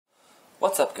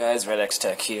What's up guys,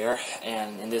 RedXTech here,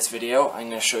 and in this video I'm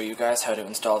going to show you guys how to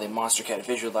install the Monstercat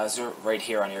Visualizer right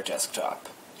here on your desktop.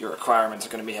 Your requirements are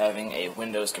going to be having a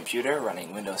Windows computer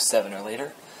running Windows 7 or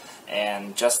later,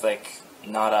 and just like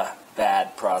not a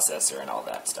bad processor and all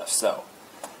that stuff. So,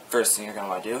 first thing you're going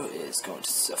to want to do is go into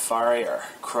Safari or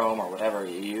Chrome or whatever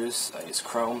you use. I use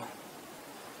Chrome.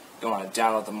 You'll want to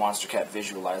download the Monstercat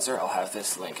Visualizer. I'll have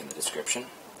this link in the description.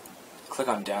 Click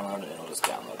on download and it'll just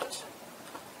download it.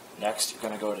 Next, you're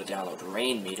going to go to download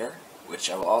Rain Meter, which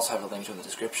I will also have a link to in the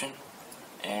description,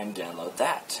 and download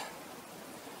that.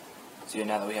 So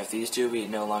now that we have these two, we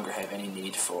no longer have any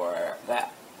need for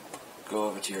that. Go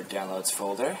over to your downloads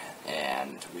folder,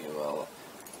 and we will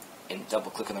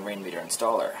double click on the Rain Meter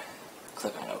installer.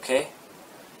 Click on OK.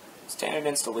 Standard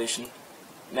installation.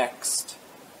 Next.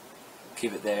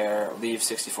 Keep it there. Leave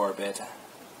 64-bit.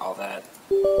 All that.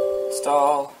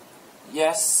 Install.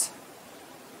 Yes.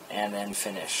 And then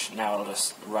finish. Now it'll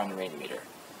just run Rain Meter.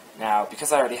 Now,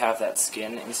 because I already have that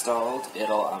skin installed,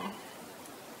 it'll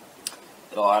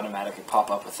automatically pop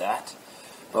up with that.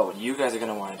 But what you guys are going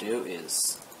to want to do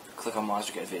is click on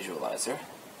Monstercat Visualizer,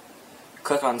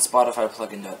 click on Spotify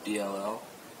plugin.dll,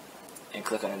 and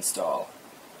click on Install.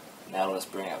 Now it'll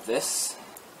just bring up this.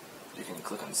 You can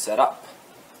click on Setup.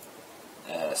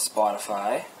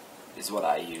 Spotify is what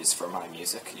I use for my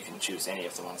music. You can choose any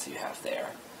of the ones you have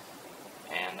there.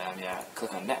 And yeah,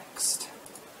 click on Next.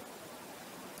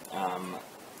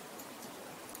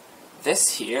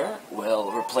 This here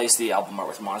will replace the album art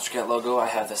with Monstercat logo. I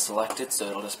have this selected, so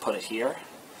it'll just put it here.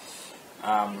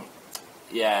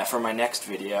 Yeah, for my next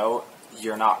video,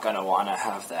 you're not going to want to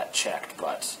have that checked,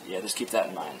 but yeah, just keep that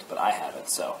in mind. But I have it,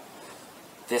 so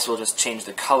this will just change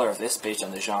the color of this based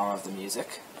on the genre of the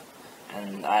music.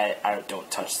 And I don't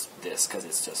touch this because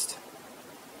it's just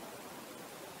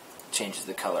changes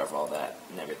the color of all that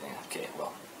and everything. Okay,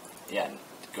 well, yeah,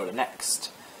 go to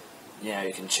Next. Yeah,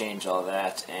 you can change all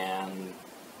that, and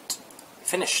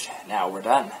finished. Now we're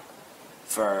done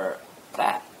for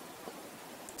that.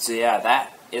 So yeah,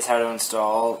 that is how to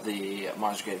install the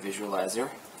Monstercat Visualizer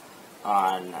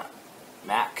on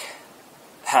Mac.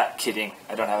 Ha, kidding,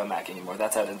 I don't have a Mac anymore.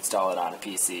 That's how to install it on a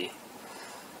PC.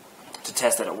 To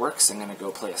test that it works, I'm going to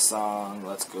go play a song.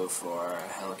 Let's go for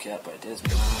Hellcat by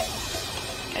Desmeon.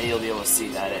 And you'll be able to see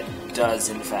that it does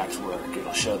in fact work.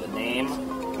 It'll show the name.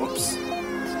 Whoops.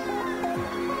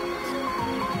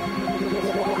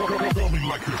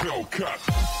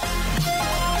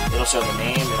 It'll show the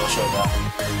name, it'll show the...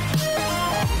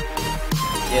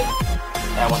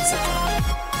 one second.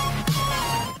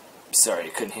 Sorry,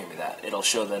 you couldn't hear me that. It'll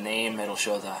show the name, it'll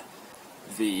show the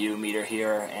VU meter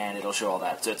here, and it'll show all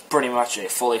that. So it's pretty much a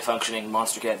fully functioning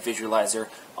Monstercat Visualizer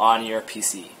on your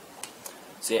PC.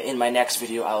 So yeah, in my next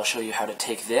video, I'll show you how to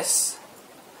take this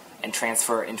and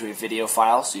transfer it into a video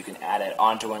file so you can add it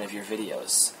onto one of your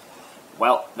videos.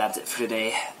 Well, that's it for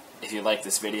today. If you like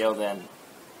this video, then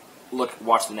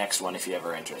watch the next one if you're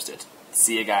ever interested.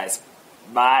 See you guys.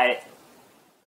 Bye!